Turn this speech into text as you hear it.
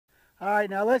All right,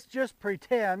 now let's just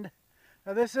pretend.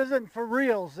 Now this isn't for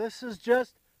reals. This is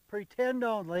just pretend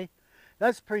only.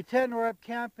 Let's pretend we're up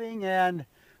camping and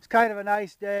it's kind of a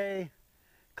nice day,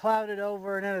 clouded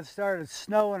over, and then it started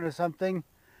snowing or something.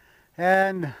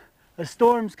 And a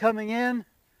storm's coming in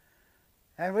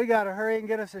and we got to hurry and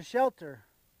get us a shelter.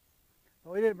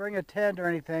 But we didn't bring a tent or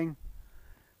anything.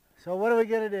 So what are we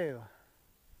going to do?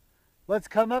 Let's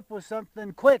come up with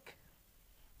something quick.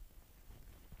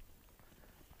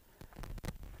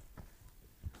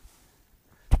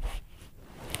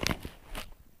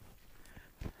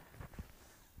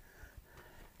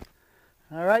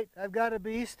 All right, I've got a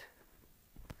beast.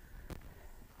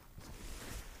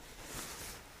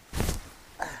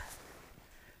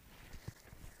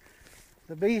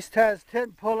 The beast has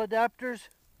tent pole adapters.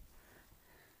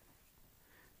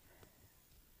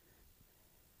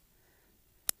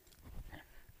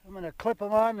 I'm going to clip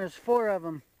them on. There's 4 of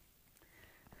them.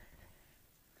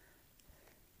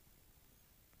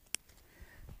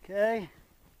 Okay.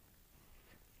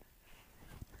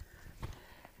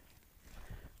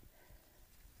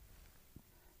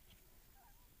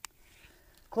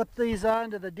 Clip these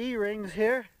onto the D-rings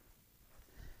here.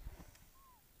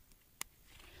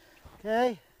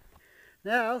 Okay.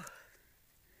 Now,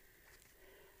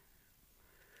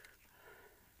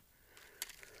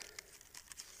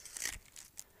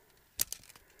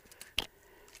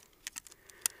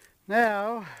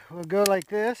 we'll go like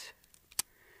this.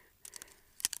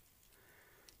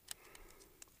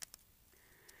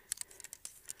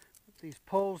 These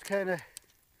poles kind of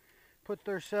put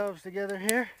themselves together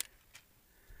here.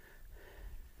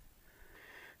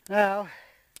 Now,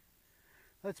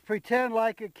 let's pretend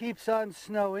like it keeps on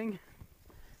snowing.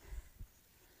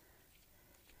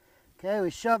 Okay, we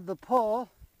shove the pole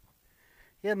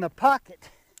in the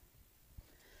pocket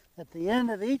at the end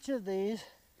of each of these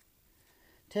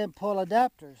tent pole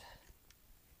adapters.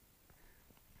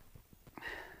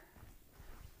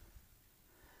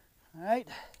 All right,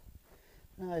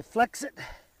 now I flex it.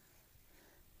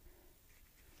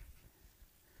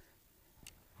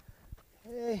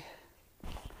 Okay,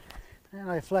 and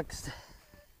I flexed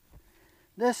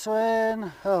this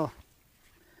one. Oh,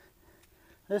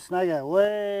 this one I got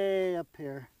way up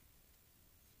here.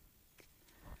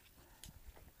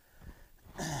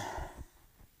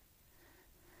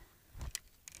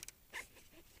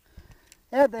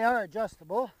 And they are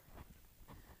adjustable,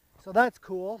 so that's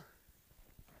cool.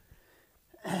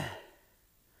 In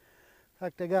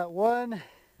fact, I got one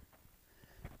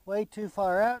way too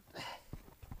far out.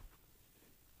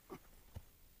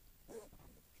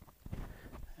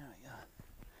 There we go.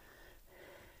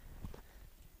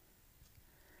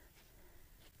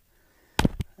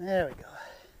 There we go.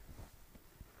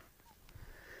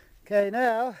 Okay,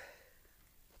 now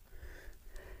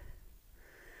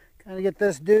kind of get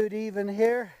this dude even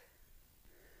here.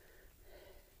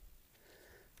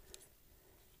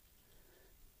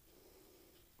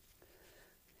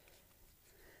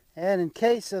 And in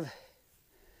case of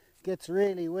gets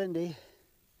really windy,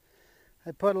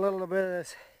 I put a little bit of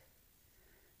this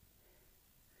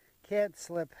can't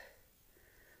slip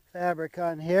fabric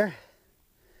on here.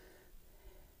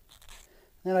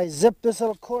 Then I zip this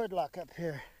little cord lock up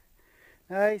here.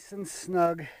 Nice and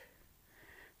snug.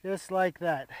 Just like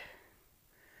that.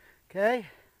 Okay?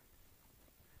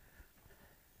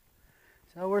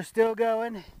 So we're still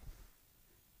going.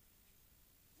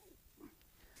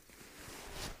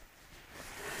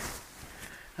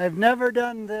 I've never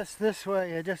done this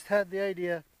way. I just had the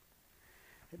idea.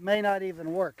 It may not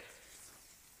even work.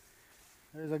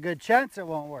 There's a good chance it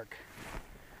won't work.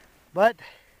 But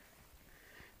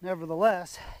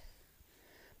nevertheless,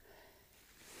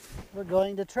 we're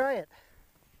going to try it.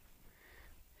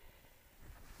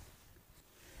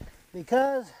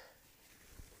 Because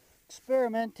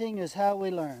experimenting is how we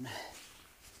learn.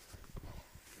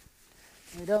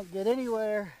 We don't get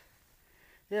anywhere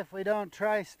if we don't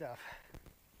try stuff.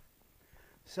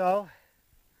 So,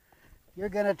 you're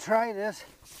going to try this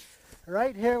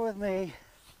right here with me.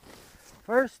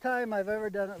 First time I've ever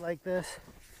done it like this.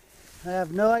 I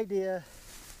have no idea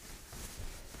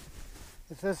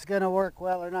if this is going to work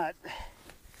well or not.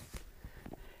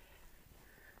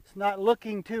 It's not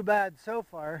looking too bad so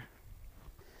far.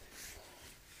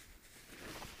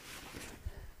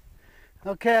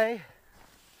 Okay,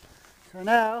 so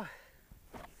now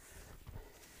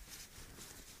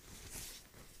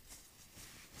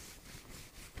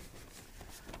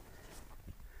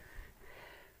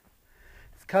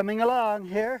it's coming along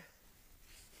here.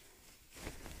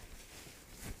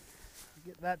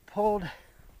 Get that pulled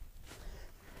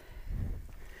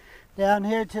down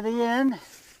here to the end.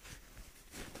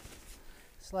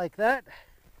 Just like that.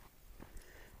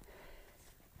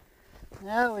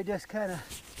 Now we just kind of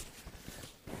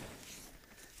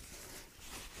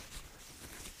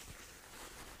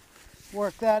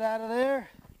work that out of there.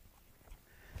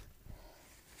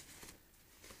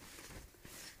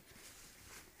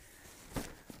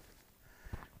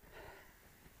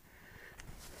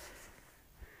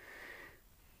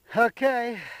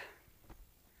 Okay,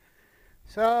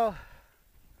 so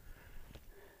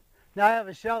now I have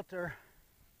a shelter.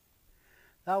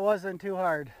 That wasn't too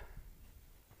hard.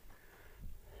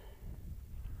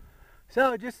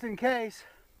 So just in case,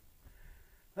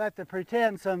 I have to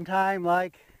pretend sometime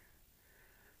like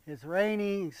it's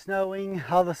raining, snowing,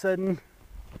 all of a sudden,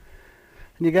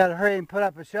 and you gotta hurry and put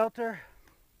up a shelter.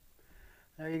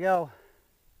 There you go.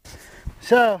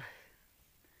 So,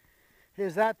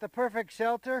 is that the perfect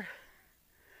shelter?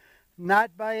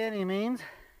 Not by any means,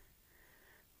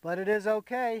 but it is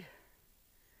okay.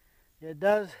 It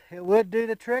would do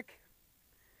the trick,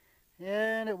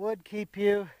 and it would keep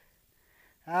you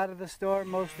out of the storm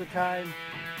most of the time.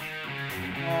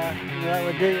 That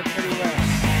would do you pretty well.